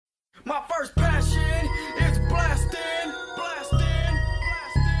My first passion is blasting.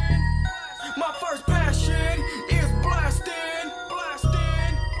 My first passion is blasting.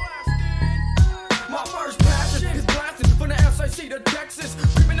 My first passion is blasting from the SAC to Texas.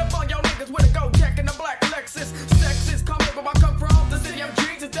 Creeping up on y'all niggas with a gold jack and a black Lexus. Sexist, come here, but I come from the city of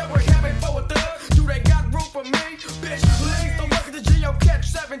Jesus that we're having for a thug. Do they got room for me? Bitch, please don't look at the Geo catch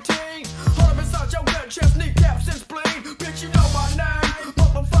 17. Hold up inside your gut chest, kneecaps and spleen. Bitch, you know my name.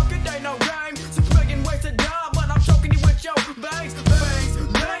 Motherfucker, they no game. 6 million ways to die, but I'm choking you with your bangs.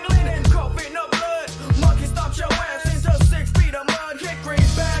 Dangling and coughing up blood. Monkey stomp your ass into 6 feet of mud. Hit green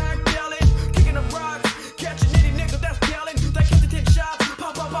back, yelling, kicking the rocks. Catching any nigga that's yelling. They get the 10 shots.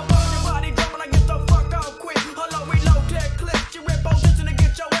 Pop, pop, pop, pop. Your body jumping, I get the fuck off quick. Hello, reload that clip. You rip position to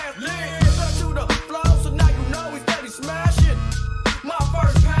get your ass lit. Turn to the flow, so now you know he's steady smashing. My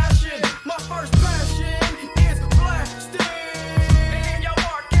first passion is blasting. And your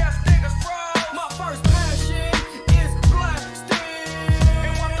mark ass niggas froze. My first passion is blasting.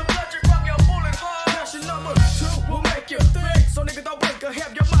 And want the pleasure from your bullet hole. Passion number 2 will make you think. So nigga don't blink or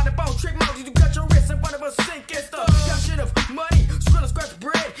have your mind about trick mode. You got your wrist in front of a sink. It's the passion of money. Skrill and scratch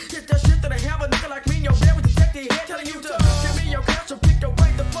bread. Hit that shit that I have a nigga like me in your bed with the detective head telling you to give me your cash or pick your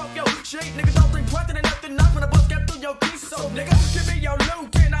brain to fuck your shit. Nigga don't think twice and nothing knock when the bus get through your piece. So nigga, give me your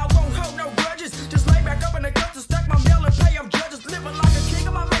loot and I won't hold no grudges. Just lay back up in the guts and stack my mail and pay them judges. Living like a king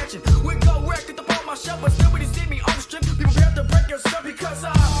of my mansion. We go wreck at the phone, my shelf, but still